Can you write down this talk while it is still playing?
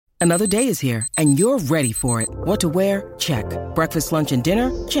Another day is here, and you're ready for it. What to wear? Check. Breakfast, lunch, and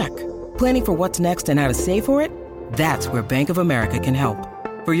dinner? Check. Planning for what's next and how to save for it? That's where Bank of America can help.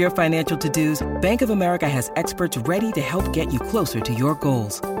 For your financial to-dos, Bank of America has experts ready to help get you closer to your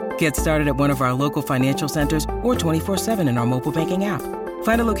goals. Get started at one of our local financial centers or 24/7 in our mobile banking app.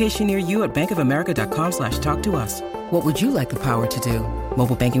 Find a location near you at bankofamerica.com/talktous. What would you like the power to do?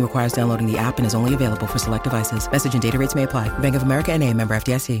 Mobile banking requires downloading the app and is only available for select devices. Message and data rates may apply. Bank of America N.A., member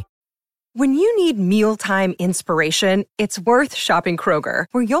FDIC. When you need mealtime inspiration, it's worth shopping Kroger,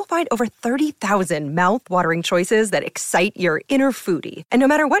 where you'll find over 30,000 mouth-watering choices that excite your inner foodie. And no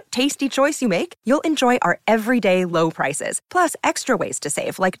matter what tasty choice you make, you'll enjoy our everyday low prices, plus extra ways to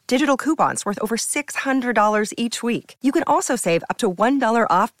save, like digital coupons worth over $600 each week. You can also save up to $1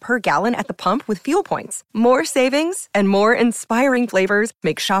 off per gallon at the pump with fuel points. More savings and more inspiring flavors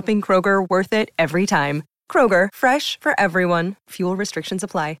make shopping Kroger worth it every time. Kroger, fresh for everyone. Fuel restrictions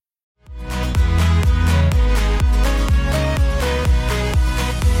apply.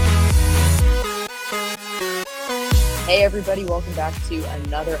 Hey everybody, welcome back to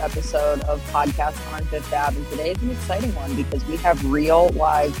another episode of Podcast on Fifth Ave. And today is an exciting one because we have real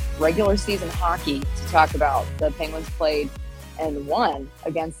live regular season hockey to talk about. The Penguins played and won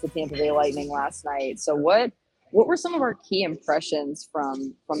against the Tampa Bay Lightning last night. So what were some of our key impressions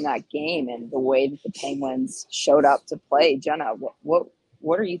from that game and the way that the Penguins showed up to play? Jenna,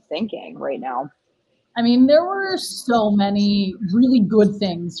 what are you thinking right now? I mean, there were so many really good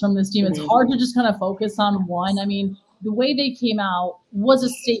things from this team. It's hard to just kind of focus on one. I mean, the way they came out was a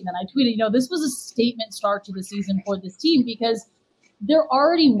statement. I tweeted, this was a statement start to the season for this team because there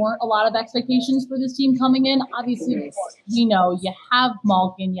already weren't a lot of expectations for this team coming in. Obviously, you have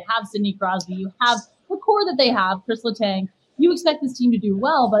Malkin, you have Sidney Crosby, you have the core that they have, Chris Letang. You expect this team to do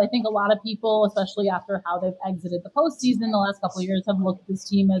well, but I think a lot of people, especially after how they've exited the postseason in the last couple of years, have looked at this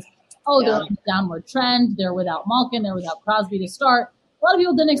team as, they're on a downward trend. They're without Malkin. They're without Crosby to start. A lot of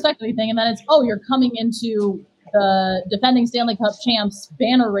people didn't expect anything. And then it's, you're coming into the defending Stanley Cup champs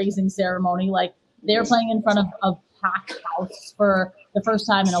banner raising ceremony. Like they're playing in front of a packed house for the first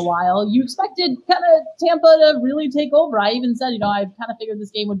time in a while. You expected kind of Tampa to really take over. I even said, I kind of figured this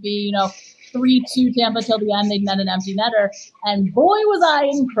game would be, 3-2 Tampa till the end. They'd net an empty netter. And boy, was I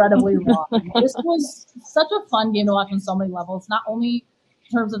incredibly wrong. This was such a fun game to watch on so many levels. Not only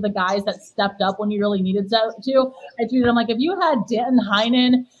in terms of the guys that stepped up when you really needed to. I tweeted, I'm like, if you had Danton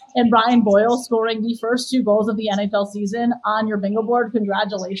Heinen and Brian Boyle scoring the first 2 goals of the NHL season on your bingo board,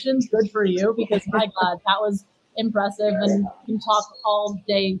 congratulations, good for you, because my God, that was impressive. And you can talk all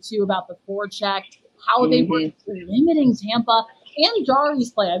day too about the forecheck, how they were limiting Tampa and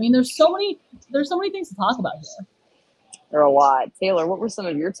Jarry's play. I mean, there's so many things to talk about here. There are a lot. Taylor, what were some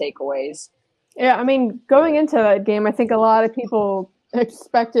of your takeaways? Yeah, I mean, going into that game, I think a lot of people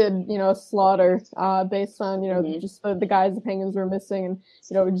expected, a slaughter based on, just the guys the Penguins were missing and,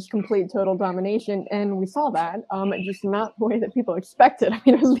 just complete total domination. And we saw that, just not the way that people expected. I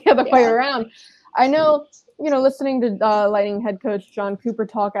mean, it was the other way around. I know, listening to Lightning head coach John Cooper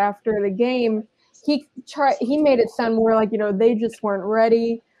talk after the game, he made it sound more like, they just weren't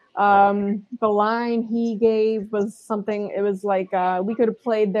ready. The line he gave was something, it was like, we could have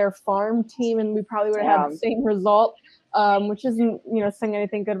played their farm team and we probably would have had the same result. Which isn't, saying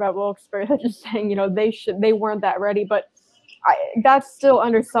anything good about Wilkes-Barre. Just saying, they weren't that ready. But that's still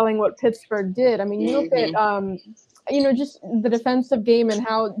underselling what Pittsburgh did. I mean, you look at, just the defensive game and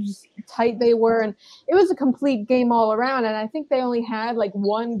how just tight they were. And it was a complete game all around. And I think they only had like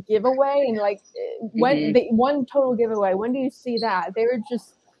one giveaway and one total giveaway. When do you see that? They were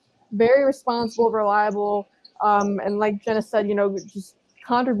just very responsible, reliable. And like Jenna said, just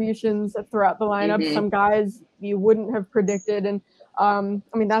contributions throughout the lineup. Some guys you wouldn't have predicted. And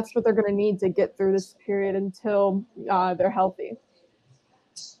that's what they're going to need to get through this period until they're healthy.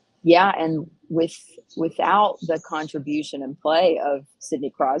 Yeah, and without the contribution and play of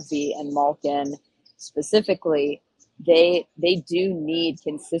Sidney Crosby and Malkin specifically, they do need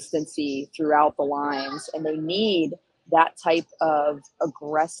consistency throughout the lines, and they need that type of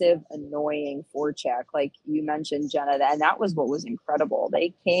aggressive, annoying forecheck, like you mentioned, Jenna. And that was what was incredible.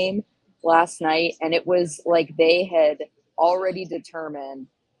 They came last night, and it was like they had already determined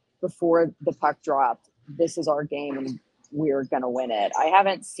before the puck dropped, this is our game, and we're going to win it. I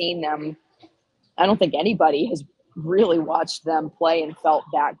haven't seen them. I don't think anybody has really watched them play and felt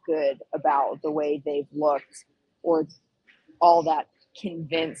that good about the way they've looked or all that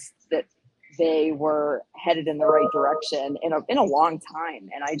convinced that they were headed in the right direction in a long time.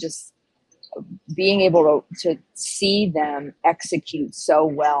 And I just, being able to see them execute so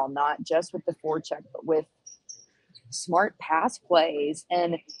well, not just with the forecheck, but with smart pass plays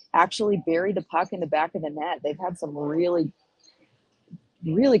and actually bury the puck in the back of the net. They've had some really,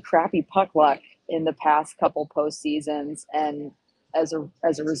 really crappy puck luck in the past couple postseasons, and as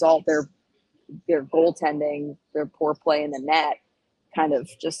a result, their goaltending, their poor play in the net, kind of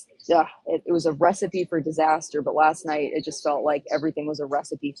just it was a recipe for disaster. But last night, it just felt like everything was a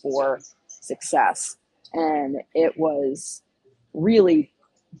recipe for success, and it was really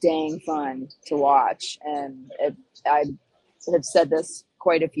dang fun to watch. And I have said this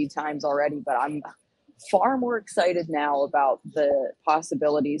quite a few times already, but I'm far more excited now about the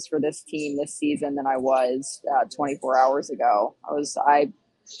possibilities for this team this season than I was 24 hours ago. I,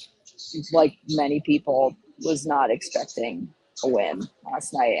 like many people, was not expecting a win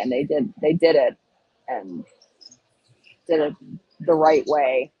last night, and they did it, and did it the right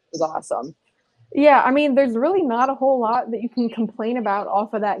way. It was awesome. Yeah, I mean, there's really not a whole lot that you can complain about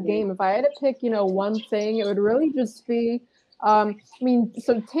off of that game. If I had to pick, one thing, it would really just be,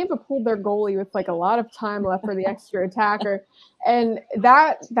 so Tampa pulled their goalie with like a lot of time left for the extra attacker, and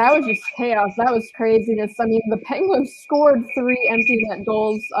that was just chaos. That was craziness. I mean, the Penguins scored 3 empty net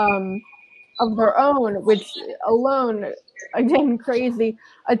goals of their own, which alone, again, crazy.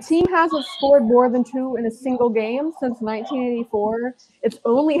 A team hasn't scored more than 2 in a single game since 1984. It's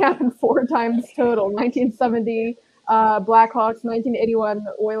only happened 4 times total: 1970 Blackhawks, 1981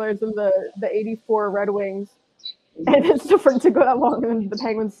 Oilers, and the 84 Red Wings. And it's different to go that long and the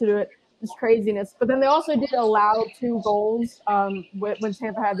Penguins to do it. It's craziness. But then they also did allow 2 goals when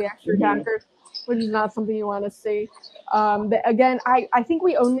Tampa had the extra attacker, which is not something you want to see. Again, I think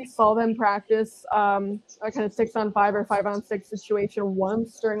we only saw them practice a kind of 6-on-5 or 5-on-6 situation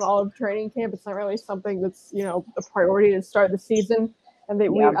once during all of training camp. It's not really something that's, a priority to start the season. And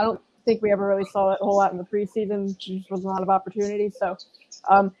I don't think we ever really saw it a whole lot in the preseason. There just wasn't a lot of opportunity. So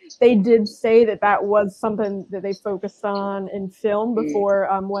they did say that was something that they focused on in film before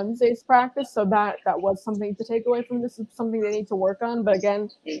Wednesday's practice. So that was something to take away from this. It's something they need to work on. But again,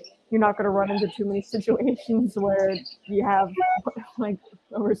 you're not going to run into too many situations where you have like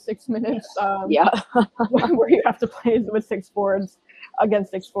over 6 minutes where you have to play with 6 forwards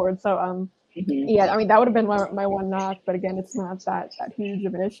against 6 forwards. So, yeah, I mean, that would have been my one knock. But again, it's not that huge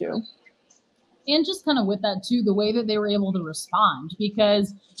of an issue. And just kind of with that, too, the way that they were able to respond,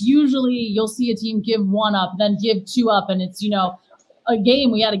 because usually you'll see a team give 1 up, then give 2 up, and it's, a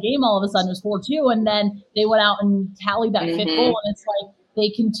game. We had a game all of a sudden, it was 4-2, and then they went out and tallied that 5th goal, and it's like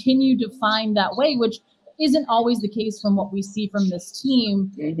they continue to find that way, which isn't always the case from what we see from this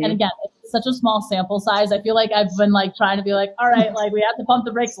team. And again, it's such a small sample size. I feel like I've been like trying to be like, all right, like we have to pump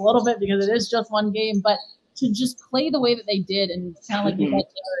the brakes a little bit because it is just 1 game, but to just play the way that they did, and kind of like you said,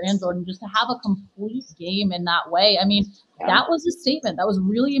 Taylor and Jordan, just to have a complete game in that way. I mean, that was a statement. That was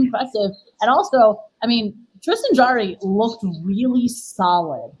really impressive. And also, I mean, Tristan Jarry looked really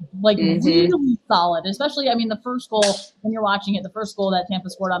solid, really solid, especially, I mean, the first goal, when you're watching it, the first goal that Tampa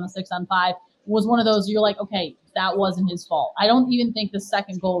scored on the 6-on-5 was one of those you're like, okay, that wasn't his fault. I don't even think the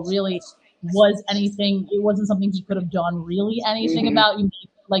second goal really was anything. It wasn't something he could have done really anything about. You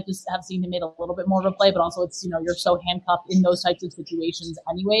like to have seen him made a little bit more of a play, but also it's, you're so handcuffed in those types of situations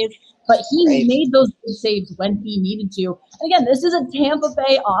anyways. But he made those good saves when he needed to. And again, this is a Tampa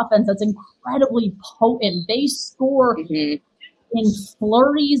Bay offense that's incredibly potent. They score in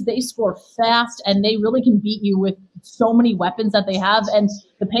flurries, they score fast, and they really can beat you with so many weapons that they have. And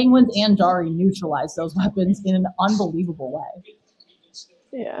the Penguins and Jarry neutralize those weapons in an unbelievable way.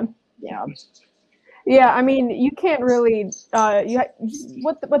 Yeah, I mean, you can't really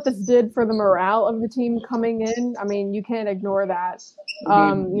what this did for the morale of the team coming in. I mean, you can't ignore that.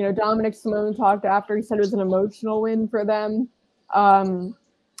 Dominic Simone talked after. He said it was an emotional win for them. And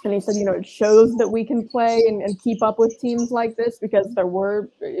he said, it shows that we can play and keep up with teams like this, because it was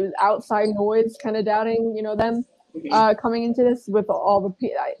outside noise kind of doubting, them coming into this with all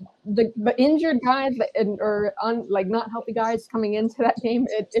the injured guys or not healthy guys coming into that game.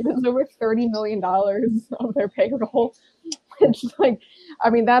 It was over $30 million of their payroll, which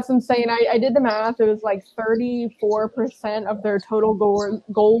that's insane. I did the math. It was like 34% of their total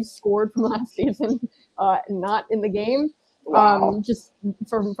goals scored from last season, not in the game. Wow. Just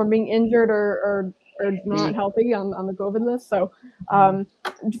from being injured or not healthy on the COVID list. So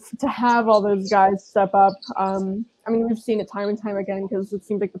to have all those guys step up, we've seen it time and time again, because it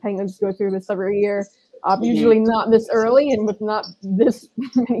seems like the Penguins go through this every year. Usually not this early and with not this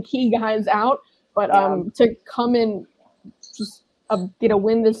many key guys out, but to come in, just get a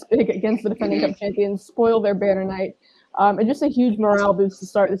win this big against the defending cup champions, spoil their banner night, and just a huge morale boost to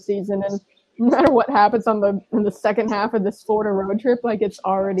start the season. And no matter what happens in the second half of this Florida road trip, it's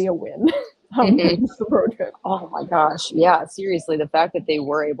already a win. the road trip. Oh my gosh. Yeah, seriously, the fact that they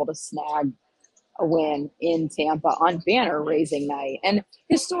were able to snag a win in Tampa on banner raising night. And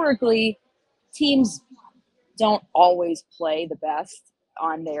historically, teams don't always play the best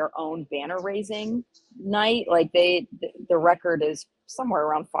on their own banner raising night. Like the record is somewhere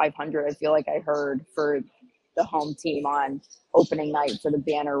around 500. I feel like I heard for the home team on opening night for the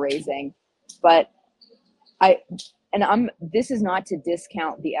banner raising. But this is not to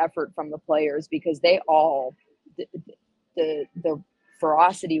discount the effort from the players, because they all, the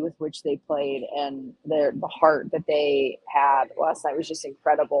ferocity with which they played and the heart that they had last night was just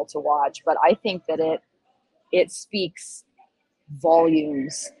incredible to watch. But I think that it speaks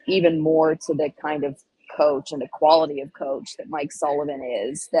volumes even more to the kind of coach and the quality of coach that Mike Sullivan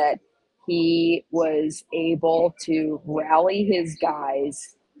is, that he was able to rally his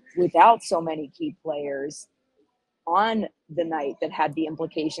guys without so many key players on the night that had the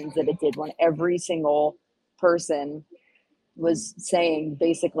implications that it did, when every single person was saying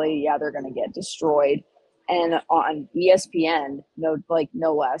basically, yeah, they're going to get destroyed. And on ESPN,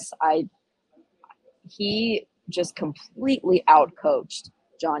 no less, he just completely outcoached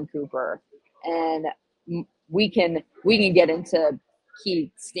John Cooper. And we can get into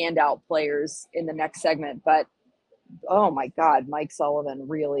key standout players in the next segment, but oh my God, Mike Sullivan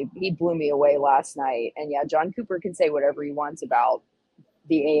he blew me away last night. And yeah, John Cooper can say whatever he wants about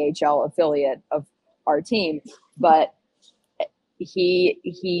the AHL affiliate of our team, but he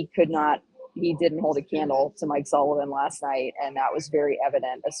didn't hold a candle to Mike Sullivan last night, and that was very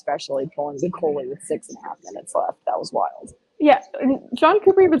evident, especially pulling the goalie with 6.5 minutes left. That was wild. Yeah, John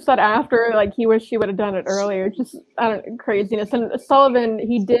Cooper even said after, like, he wished he would have done it earlier. Just, I don't know, craziness. And Sullivan,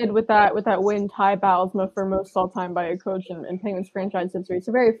 he did with that win tie Bylsma for most all-time by a coach in Penguins franchise history.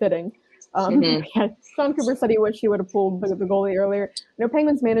 So very fitting. Yeah, John Cooper said he wished he would have pulled the goalie earlier.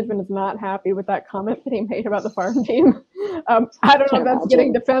 Penguins management is not happy with that comment that he made about the farm team. I don't know if that's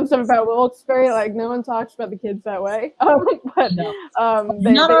getting defensive about Wilkes-Barre. Like, no one talks about the kids that way. But no.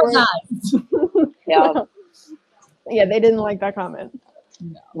 They our were, Yeah. Yeah, they didn't like that comment.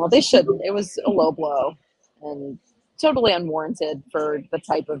 No. Well, they shouldn't. It was a low blow and totally unwarranted for the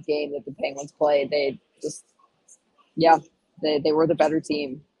type of game that the Penguins played. They just, they were the better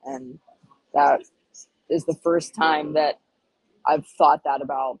team. And that is the first time that I've thought that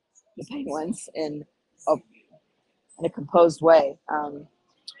about the Penguins in a composed way.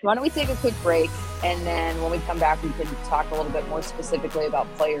 Why don't we take a quick break, and then when we come back, we can talk a little bit more specifically about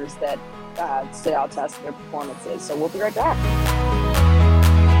players that stood out to us in their performances. So we'll be right back.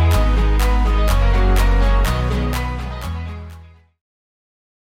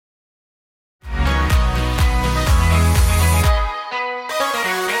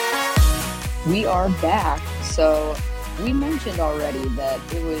 We are back. So we mentioned already that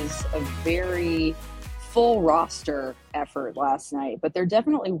it was a very full roster effort last night, but there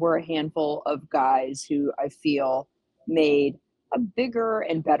definitely were a handful of guys who I feel made a bigger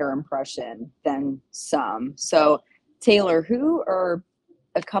and better impression than some. So Taylor, who are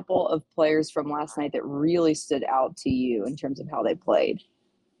a couple of players from last night that really stood out to you in terms of how they played?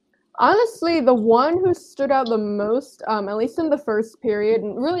 Honestly, the one who stood out the most, at least in the first period,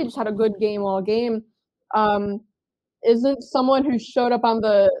 and really just had a good game all game, isn't someone who showed up on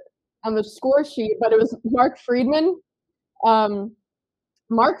the score sheet, but it was Mark Friedman.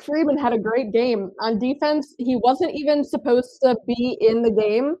 Mark Friedman had a great game. On defense, he wasn't even supposed to be in the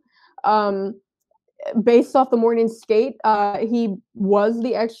game. Based off the morning skate, he was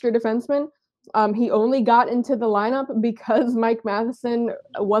the extra defenseman. He only got into the lineup because Mike Matheson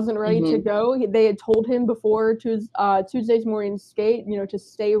wasn't ready to go. They had told him before Tuesday's morning skate, to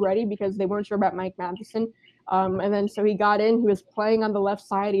stay ready because they weren't sure about Mike Matheson. And then so he got in. He was playing on the left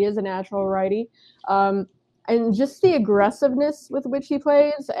side. He is a natural righty. And just the aggressiveness with which he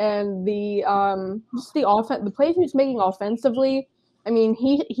plays, and the just the offense, the plays he's making offensively. I mean,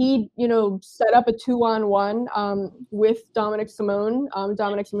 he set up a 2-on-1 with Dominic Simone.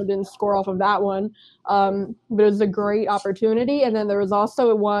 Dominic Simone didn't score off of that one, but it was a great opportunity. And then there was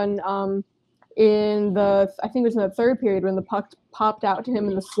also one I think it was in the third period when the puck popped out to him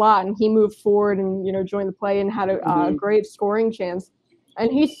in the slot, and he moved forward and joined the play and had a great scoring chance. And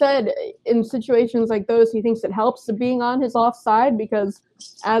he said in situations like those, he thinks it helps being on his offside, because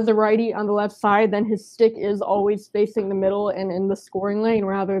as a righty on the left side, then his stick is always facing the middle and in the scoring lane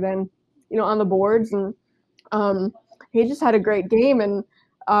rather than, on the boards. And he just had a great game. And,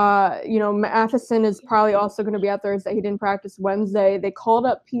 Matheson is probably also going to be out Thursday. He didn't practice Wednesday. They called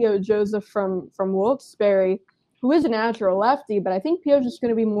up P.O. Joseph from Wilkes-Barre. who is a natural lefty, but I think Pio's just going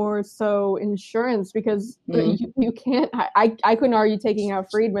to be more so insurance because you can't. I couldn't argue taking out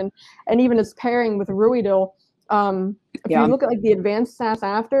Friedman, and even his pairing with Ruidel. If you look at like the advanced stats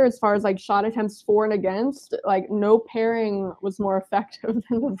after, as far as like shot attempts for and against, like no pairing was more effective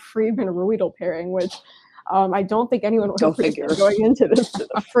than the Friedman-Ruidel pairing, which I don't think anyone would have predicted going into this.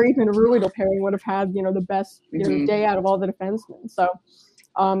 A Friedman-Ruidel pairing would have had the best day out of all the defensemen. So.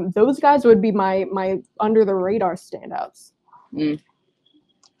 Those guys would be my under the radar standouts.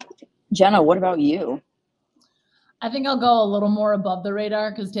 Jenna, what about you? I think I'll go a little more above the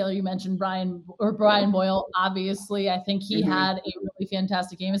radar because Taylor, you mentioned Brian Boyle. Obviously, I think he had a really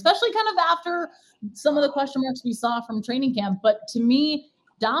fantastic game, especially kind of after some of the question marks we saw from training camp. But to me,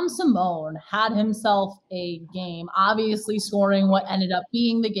 Dom Simone had himself a game, obviously scoring what ended up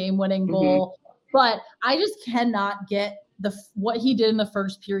being the game-winning goal. But I just cannot get what he did in the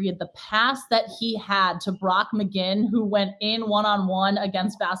first period, the pass that he had to Brock McGinn, who went in one-on-one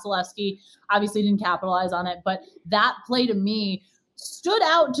against Vasilevsky, obviously didn't capitalize on it, but that play to me stood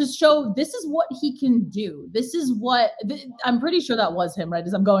out to show this is what he can do. This is what I'm pretty sure that was him, right?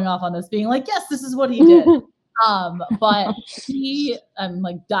 As I'm going off on this, being like, yes, this is what he did. But I'm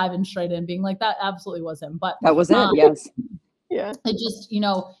like diving straight in, being like, that absolutely was him. But that was it. Yes. Yeah. It just,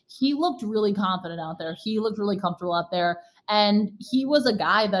 he looked really confident out there. He looked really comfortable out there. And he was a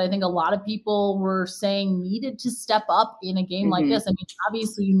guy that I think a lot of people were saying needed to step up in a game like this. I mean,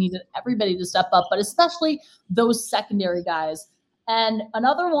 obviously you needed everybody to step up, but especially those secondary guys. And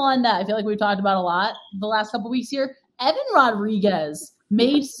another one that I feel like we've talked about a lot the last couple of weeks here, Evan Rodriguez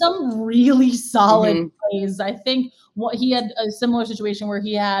made some really solid plays. I think he had a similar situation where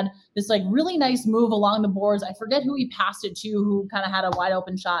he had this like really nice move along the boards. I forget who he passed it to, who kind of had a wide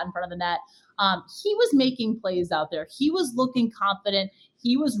open shot in front of the net. He was making plays out there. He was looking confident.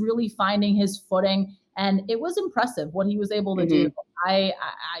 He was really finding his footing, and it was impressive what he was able to do.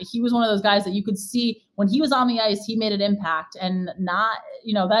 He was one of those guys that you could see when he was on the ice, he made an impact, and not,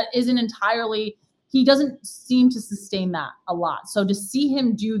 that isn't entirely, he doesn't seem to sustain that a lot. So to see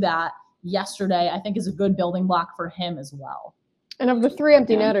him do that yesterday, I think is a good building block for him as well. And of the three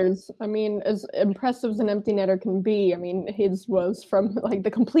empty netters, I mean, as impressive as an empty netter can be, I mean, his was from like the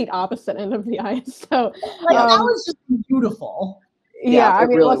complete opposite end of the ice. So that was just beautiful. Yeah, I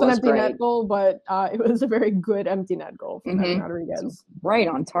mean, it was an empty net goal, but it was a very good empty net goal from Evan Rodriguez. Right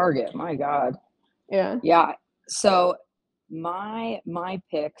on target. My God. Yeah. Yeah. So my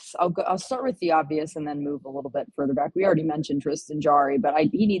picks, I'll start with the obvious and then move a little bit further back. We already mentioned Tristan Jarry, but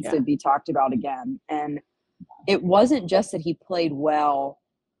he needs to be talked about again. And it wasn't just that he played well.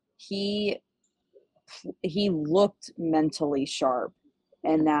 He looked mentally sharp,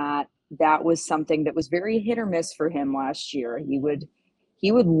 and that was something that was very hit or miss for him last year. He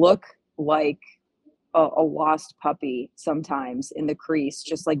would look like a lost puppy sometimes in the crease,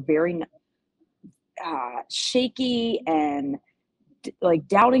 just like very shaky and like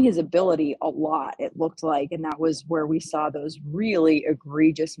doubting his ability a lot, it looked like. And that was where we saw those really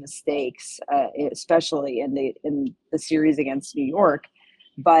egregious mistakes, especially in the series against New York.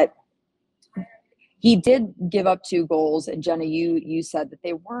 But he did give up 2 goals. And Jenna, you said that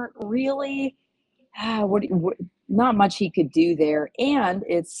they weren't really not much he could do there. And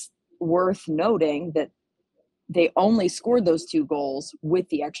it's worth noting that they only scored those 2 goals with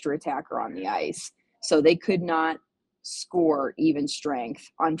the extra attacker on the ice. So they could not score even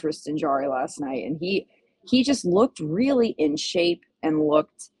strength on Tristan Jarry last night. And he just looked really in shape and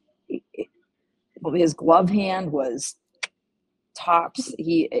his glove hand was tops.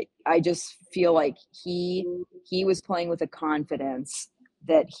 I just feel like he was playing with a confidence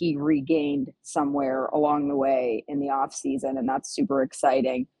that he regained somewhere along the way in the off season. And that's super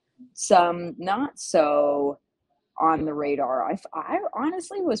exciting. Some not so on the radar. I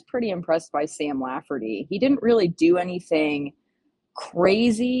honestly was pretty impressed by Sam Lafferty. He didn't really do anything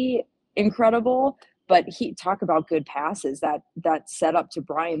crazy incredible, but he talk about good passes. That set up to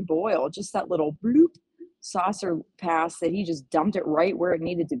Brian Boyle, just that little bloop saucer pass that he just dumped it right where it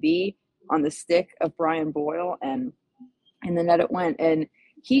needed to be on the stick of Brian Boyle, and the net it went. And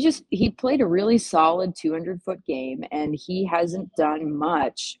he played a really solid 200-foot game, and he hasn't done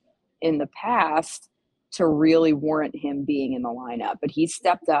much in the past to really warrant him being in the lineup, but he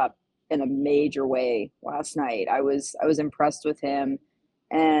stepped up in a major way last night. I was impressed with him,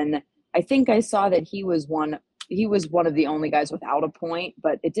 and I think I saw that he was one of the only guys without a point,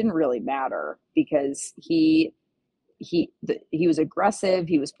 but it didn't really matter because he was aggressive,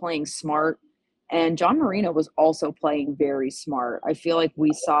 he was playing smart, and John Marino was also playing very smart. I feel like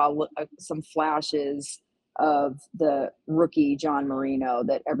we saw some flashes of the rookie John Marino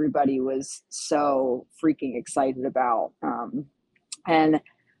that everybody was so freaking excited about. And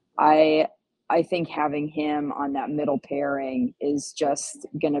I think having him on that middle pairing is just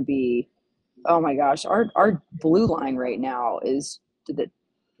going to be, oh my gosh, our blue line right now is the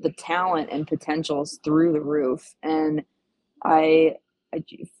talent and potential is through the roof. And I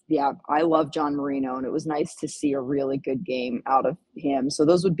love John Marino, and it was nice to see a really good game out of him. So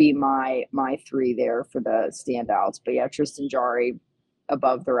those would be my three there for the standouts. But yeah, Tristan Jarry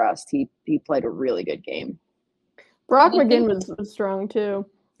above the rest. He played a really good game. Brock McGinn was strong too.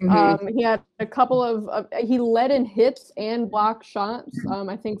 Mm-hmm. He had a couple of he led in hits and block shots.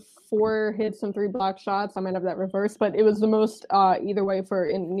 I think 4 hits and 3 block shots. I might have that reversed, but it was the most either way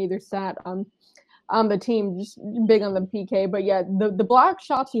in either stat on the team. Just big on the PK, but yeah, the block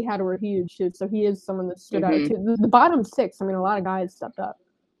shots he had were huge too. So he is someone that stood out too. The bottom 6. I mean, a lot of guys stepped up.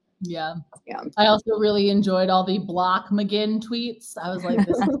 Yeah. I also really enjoyed all the block McGinn tweets. I was like,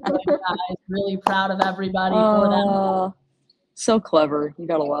 this is really nice. Really proud of everybody for them. So clever. You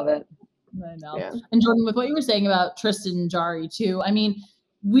gotta love it. I know. Yeah. And Jordan, with what you were saying about Tristan Jarry too, I mean,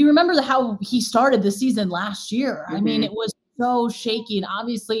 we remember how he started the season last year. I mean, it was so shaky, and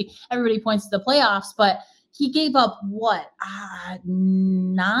obviously everybody points to the playoffs, but he gave up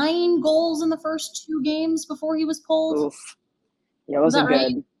 9 goals in the first 2 games before he was pulled. Oof. Yeah, it wasn't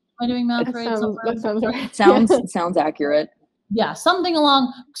right? good. Am I doing math right? That sounds right. Sounds accurate. Yeah, something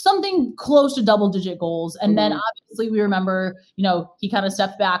close to double-digit goals. And then obviously we remember, he kind of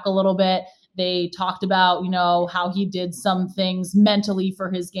stepped back a little bit. They talked about, how he did some things mentally for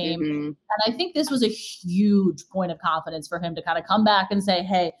his game. And I think this was a huge point of confidence for him to kind of come back and say,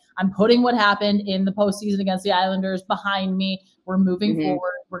 hey, I'm putting what happened in the postseason against the Islanders behind me. We're moving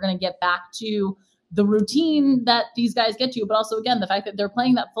forward. We're going to get back to the routine that these guys get to. But also, again, the fact that they're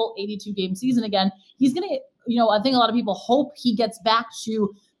playing that full 82-game season again, he's going to – I think a lot of people hope he gets back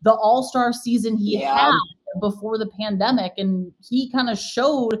to the all-star season he had before the pandemic. And he kind of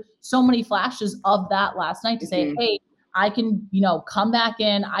showed so many flashes of that last night to say, hey, I can, come back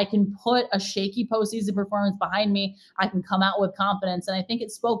in. I can put a shaky postseason performance behind me. I can come out with confidence. And I think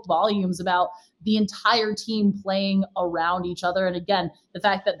it spoke volumes about the entire team playing around each other. And again, the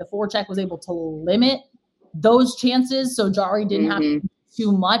fact that the forecheck was able to limit those chances so Jarry didn't have to do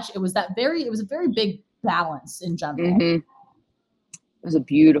too much. It was a very big balance in general. It was a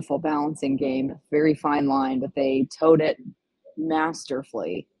beautiful balancing game, very fine line, but they towed it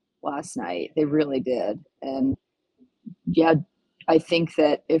masterfully last night. They really did. And yeah, I think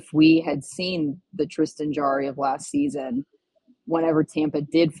that if we had seen the Tristan Jarry of last season, whenever Tampa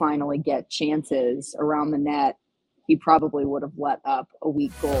did finally get chances around the net, he probably would have let up a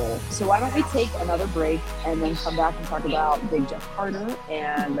weak goal. So why don't we take another break and then come back and talk about Big Jeff Carter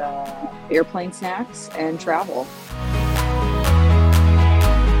and airplane snacks and travel.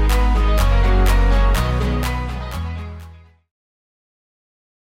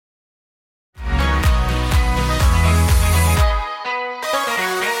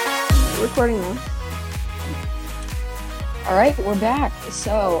 Recording now. All right, we're back.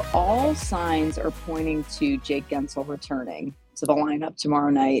 So all signs are pointing to Jake Guentzel returning to the lineup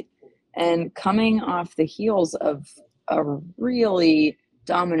tomorrow night. And coming off the heels of a really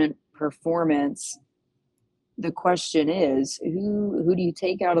dominant performance, the question is, who do you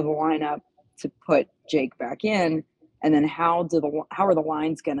take out of the lineup to put Jake back in? And then how are the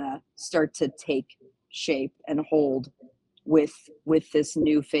lines going to start to take shape and hold with this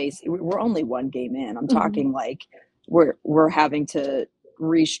new face? We're only one game in. I'm talking like we're having to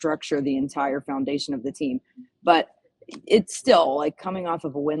restructure the entire foundation of the team, but it's still like coming off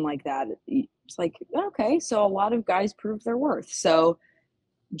of a win like that. It's like, okay, so a lot of guys proved their worth. So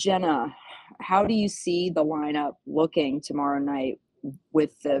Jenna, how do you see the lineup looking tomorrow night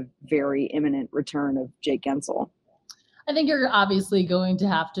with the very imminent return of Jake Guentzel? I think you're obviously going to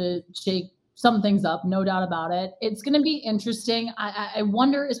have to shake some things up, no doubt about it. It's going to be interesting. I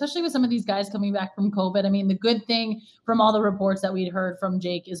wonder, especially with some of these guys coming back from COVID. I mean, the good thing from all the reports that we'd heard from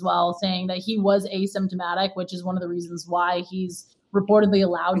Jake as well, saying that he was asymptomatic, which is one of the reasons why he's reportedly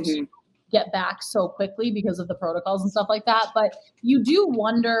allowed to get back so quickly because of the protocols and stuff like that. But you do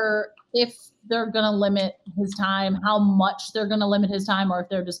wonder if they're going to limit his time, how much they're going to limit his time, or if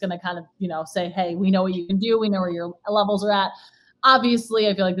they're just going to kind of, say, hey, we know what you can do. We know where your levels are at. Obviously,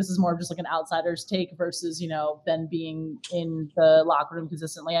 I feel like this is more of just like an outsider's take versus, them being in the locker room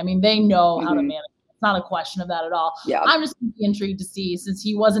consistently. I mean, they know how to manage. It's not a question of that at all. Yeah. I'm just intrigued to see, since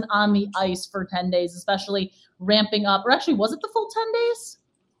he wasn't on the ice for 10 days, especially ramping up. Or actually, was it the full 10 days?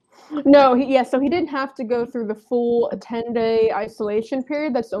 No, so he didn't have to go through the full 10-day isolation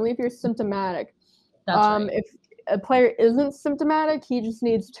period. That's only if you're symptomatic. That's right. If a player isn't symptomatic, he just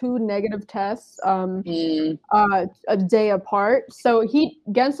needs 2 negative tests a day apart. So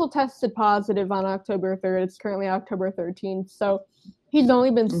Gensel tested positive on October 3rd. It's currently October 13th. So he's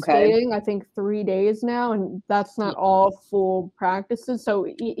only been skating, I think, 3 days now, and that's not all full practices. So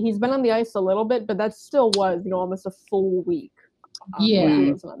he's been on the ice a little bit, but that still was, almost a full week. Yeah.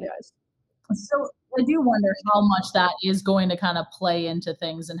 He wasn't on the ice. So I do wonder how much that is going to kind of play into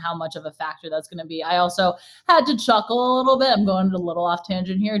things and how much of a factor that's going to be. I also had to chuckle a little bit. I'm going a little off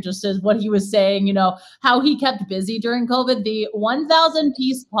tangent here, just as what he was saying, how he kept busy during COVID, the 1,000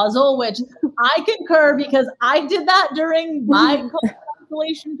 piece puzzle, which I concur because I did that during my COVID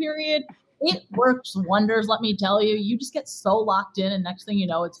isolation period. It works wonders. Let me tell you, you just get so locked in. And next thing you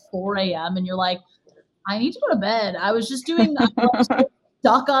know, it's 4 a.m. and you're like, I need to go to bed. I was just doing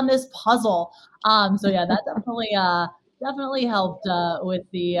stuck on this puzzle. So yeah, that definitely helped with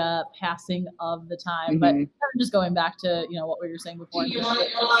the passing of the time. But just going back to what we were saying before, just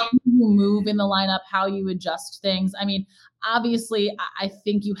you move in the lineup, how you adjust things. I mean, obviously, I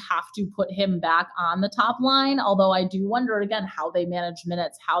think you have to put him back on the top line. Although I do wonder again how they manage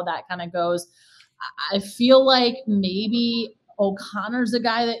minutes, how that kind of goes. I feel like maybe O'Connor's a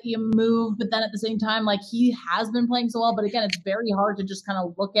guy that you move, but then at the same time, like he has been playing so well. But again, it's very hard to just kind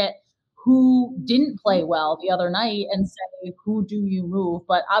of look at who didn't play well the other night and say, who do you move?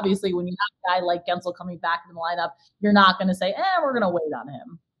 But obviously, when you have a guy like Guentzel coming back in the lineup, you're not going to say, we're going to wait on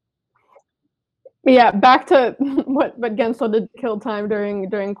him. Yeah, back to what Guentzel did kill time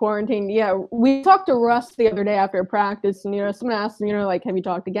during quarantine. Yeah, we talked to Russ the other day after practice, and someone asked him, like, have you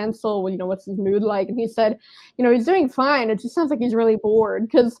talked to Guentzel? Well, what's his mood like? And he said, he's doing fine. It just sounds like he's really bored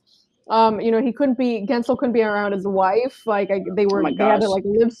because, Guentzel couldn't be around his wife. Like they had to like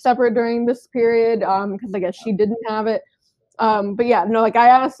live separate during this period because I guess she didn't have it. But yeah, no, like I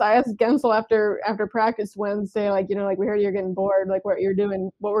asked Guentzel after practice Wednesday, like, we heard you're getting bored, like what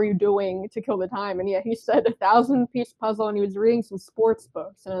were you doing to kill the time? And yeah, he said 1,000 piece puzzle and he was reading some sports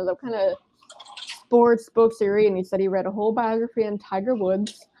books. And I was like, what kind of sports books are you reading? He said he read a whole biography on Tiger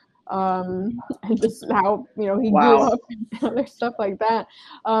Woods. And just how he grew up and other stuff like that.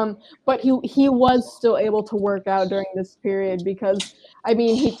 But he was still able to work out during this period because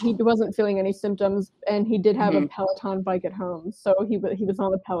he wasn't feeling any symptoms, and he did have a Peloton bike at home, so he was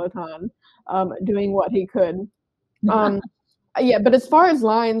on the Peloton, doing what he could. Yeah, but as far as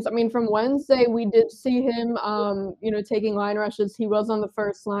lines, from Wednesday, we did see him, taking line rushes. He was on the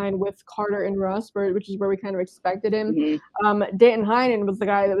first line with Carter and Russ, which is where we kind of expected him. Danton Heinen was the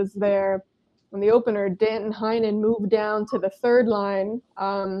guy that was there in the opener. Danton Heinen moved down to the third line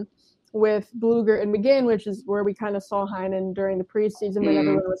with Blueger and McGinn, which is where we kind of saw Heinen during the preseason when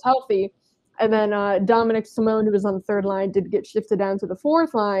everyone was healthy. And then Dominic Simone, who was on the third line, did get shifted down to the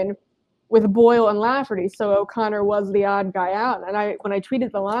fourth line with Boyle and Lafferty, so O'Connor was the odd guy out. And when I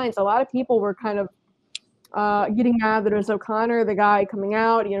tweeted the lines, a lot of people were kind of getting mad that it was O'Connor, the guy coming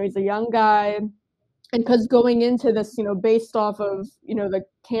out. He's a young guy, and because going into this, based off of the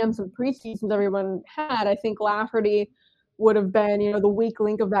camps and preseasons everyone had, I think Lafferty would have been the weak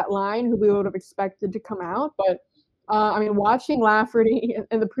link of that line who we would have expected to come out. But watching Lafferty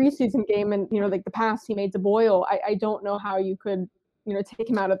in the preseason game and like the pass he made to Boyle, I don't know how you could take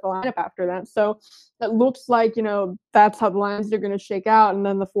him out of the lineup after that. So it looks like, that's how the lines are going to shake out. And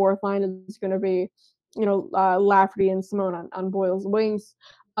then the fourth line is going to be, Lafferty and Simone on Boyle's wings.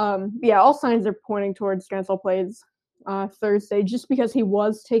 Yeah, all signs are pointing towards Guentzel plays Thursday just because he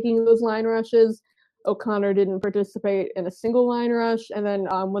was taking those line rushes. O'Connor didn't participate in a single line rush. And then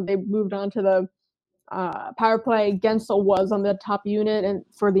when they moved on to the power play, Guentzel was on the top unit and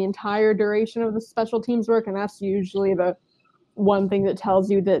for the entire duration of the special teams work. And that's usually the one thing that tells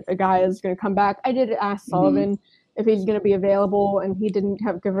you that a guy is going to come back. I did ask Sullivan if he's going to be available, and he didn't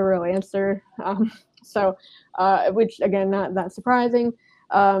give a real answer. Which again, not that surprising.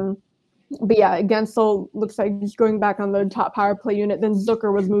 But yeah, Guentzel looks like he's going back on the top power play unit. Then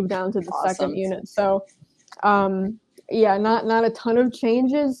Zucker was moved down to the second unit. So, yeah, not a ton of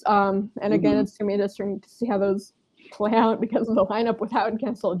changes. And again, it's going to be interesting to see how those play out because the lineup without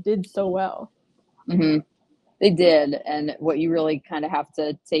Guentzel did so well. They did, and what you really kind of have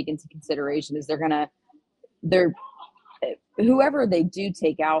to take into consideration is whoever they do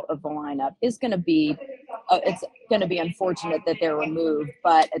take out of the lineup is going to be it's going to be unfortunate that they're removed,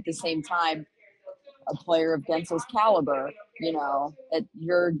 but at the same time, a player of Guentzel's caliber, that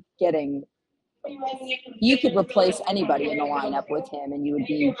you're getting, you could replace anybody in the lineup with him and you would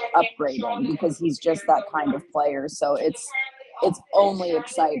be upgrading because he's just that kind of player. So it's only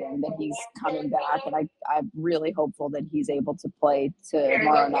exciting that he's coming back, and I'm really hopeful that he's able to play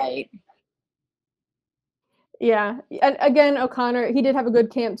tomorrow night. Yeah, and again, O'Connor, he did have a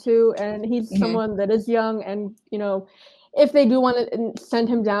good camp too, and he's someone that is young, and if they do want to send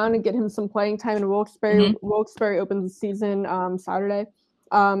him down and get him some playing time in Wilkes-Barre, Wilkes-Barre opens the season Saturday.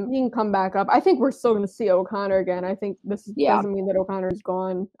 He can come back up. I think we're still going to see O'Connor again. I think this doesn't mean that O'Connor's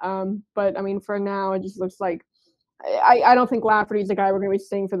gone. But I mean, for now, it just looks like I don't think Lafferty's a guy we're going to be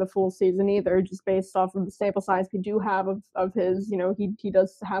seeing for the full season either, just based off of the sample size we do have of his. He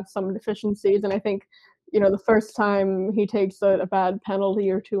does have some deficiencies, and I think the first time he takes a bad penalty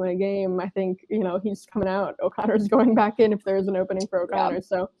or two in a game, I think he's coming out. O'Connor's going back in if there's an opening for O'Connor. Yeah.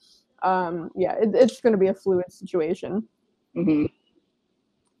 So it's going to be a fluid situation.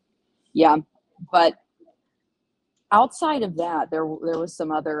 Yeah, but outside of that, there was some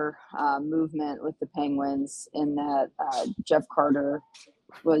other movement with the Penguins in that Jeff Carter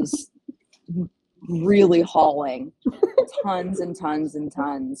was really hauling tons and tons and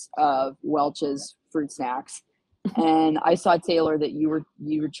tons of Welch's fruit snacks. And I saw, Taylor, that you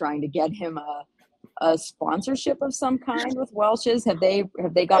were trying to get him a sponsorship of some kind with Welch's. Have they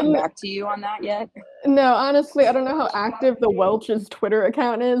gotten back to you on that yet? No, honestly, I don't know how active the Welch's Twitter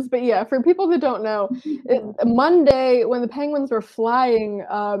account is, but yeah, for people who don't know, Monday when the Penguins were flying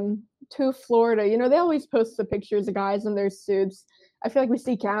to Florida, they always post the pictures of guys in their suits. I feel like we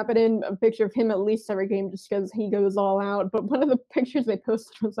see Kapanen, a picture of him at least every game just because he goes all out. But one of the pictures they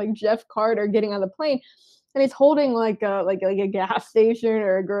posted was like Jeff Carter getting on the plane, and he's holding like a gas station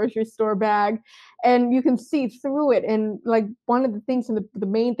or a grocery store bag, and you can see through it. And like one of the things in the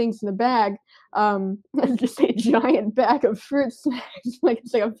main things in the bag is just a giant bag of fruit snacks. Like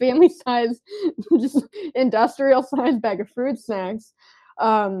it's like a family size, just industrial size bag of fruit snacks.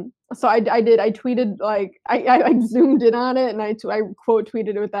 So I tweeted, like, I zoomed in on it and I quote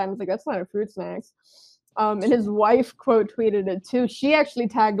tweeted it with that. And I was like, that's not a fruit snacks. And his wife quote tweeted it too. She actually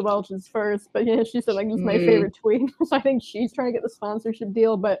tagged Welch's first, but she said like, this is my favorite tweet. So I think she's trying to get the sponsorship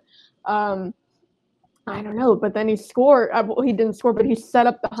deal, but, I don't know, but then he scored. Well, he didn't score, but he set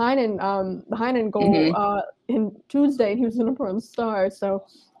up the Heinen goal in Tuesday, and he was the number one star. So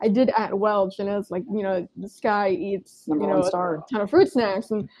I did at Welch, and I was like, this guy eats a ton of fruit snacks,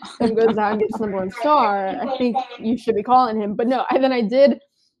 and then goes out and gets number one star. I think you should be calling him. But no, then I did.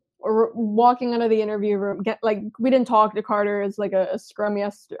 Walking out of the interview room, we didn't talk to Carter as like a scrum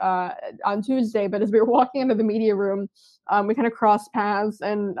on Tuesday, but as we were walking into the media room, we kind of crossed paths,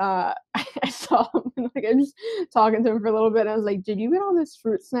 and I saw him, and I was talking to him for a little bit, and I was like, did you get all those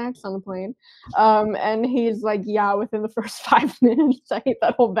fruit snacks on the plane? And he's like, yeah, within the first 5 minutes, I ate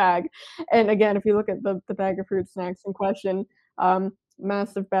that whole bag. And again, if you look at the bag of fruit snacks in question,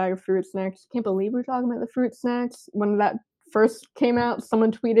 massive bag of fruit snacks. Can't believe we're talking about the fruit snacks. When that first came out,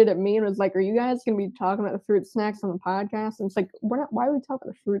 someone tweeted at me and was like, are you guys going to be talking about the fruit snacks on the podcast? And it's like, why are we talking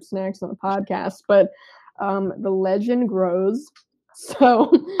about the fruit snacks on the podcast? But the legend grows.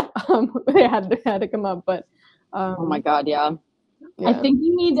 So they had to come up. But oh my God, yeah. I think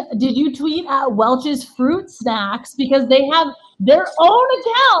did you tweet at Welch's Fruit Snacks? Because they have their own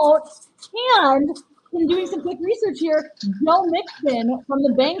account, and in doing some quick research here, Joe Mixon from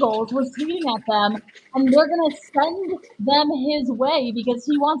the Bengals was tweeting at them, and they're going to send them his way because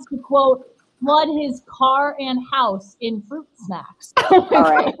he wants to, quote, flood his car and house in fruit snacks. All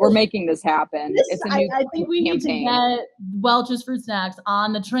right, we're making this happen. It's a new I think we campaign. Need to get Welch's Fruit Snacks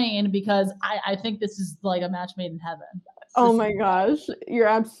on the train because I think this is like a match made in heaven. Oh my gosh, you're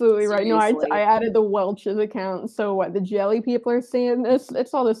absolutely right. No, I added the Welch's account. So what, the jelly people are seeing this?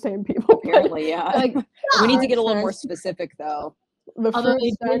 It's all the same people. Apparently, yeah. We need to get a little more specific, though. The fruit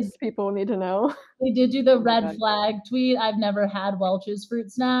snacks people need to know. They did do the red flag tweet. I've never had Welch's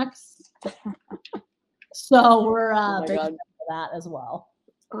Fruit Snacks. So we're big for that as well.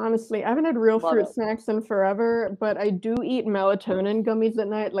 Honestly, I haven't had real fruit snacks in forever, but I do eat melatonin gummies at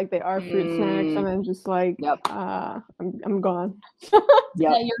night. Like they are fruit snacks, and I'm just like, I'm gone.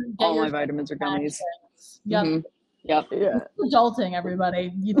 All my vitamins are gummies. Yep. Yeah. It's adulting,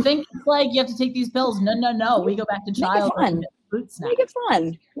 everybody. You think it's like you have to take these pills. No. We go back to childhood. Fruit snacks. Make it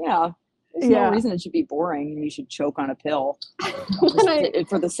fun. Yeah. There's no reason it should be boring and you should choke on a pill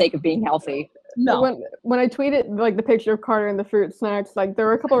for the sake of being healthy. No. When I tweeted like the picture of Carter and the fruit snacks, like there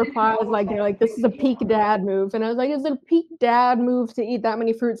were a couple of replies like they're like, this is a peak dad move. And I was like, is it a peak dad move to eat that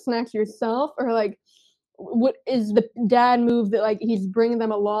many fruit snacks yourself? Or like, what is the dad move that like he's bringing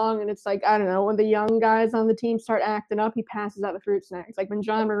them along, and it's like, I don't know, when the young guys on the team start acting up, he passes out the fruit snacks. Like when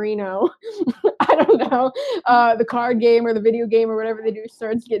John Marino, I don't know, the card game or the video game or whatever they do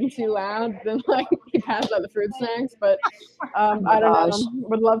starts getting too loud, then like he passes out the fruit snacks. But I don't know.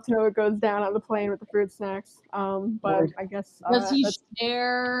 Would love to know what goes down on the plane with the fruit snacks. But I guess does he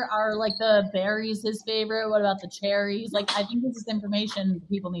share? Are like the berries his favorite? What about the cherries? Like, I think this is information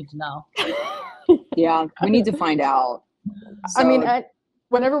people need to know. Yeah, we need to find out. So, I mean,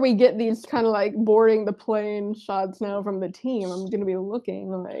 whenever we get these kind of like boarding the plane shots now from the team, I'm going to be looking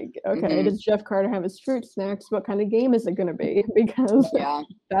like, okay, does Jeff Carter have his fruit snacks? What kind of game is it going to be? Because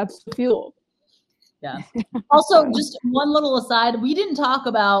that's the fuel. Yeah. Also, just one little aside, we didn't talk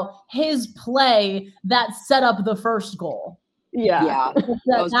about his play that set up the first goal. Yeah.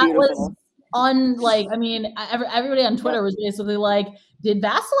 That was I mean, everybody on Twitter was basically like, did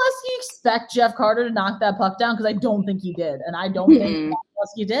Vasilevsky expect Jeff Carter to knock that puck down? Because I don't think he did. And I don't think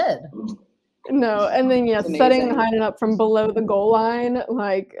Vasilevsky did. No, and then setting Heinen up from below the goal line,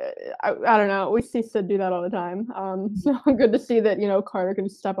 like I don't know, we see Sid do that all the time. So good to see that Carter can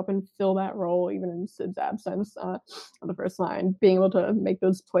step up and fill that role even in Sid's absence on the first line, being able to make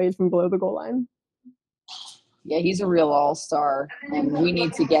those plays from below the goal line. Yeah, he's a real all-star, and we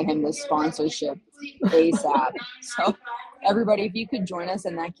need to get him this sponsorship ASAP. So everybody, if you could join us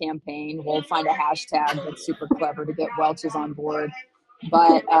in that campaign, we'll find a hashtag that's super clever to get Welch's on board.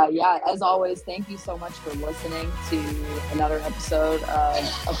 But as always, thank you so much for listening to another episode of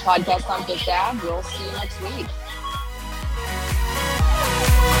Podcast on Fifth Ave. We'll see you next week.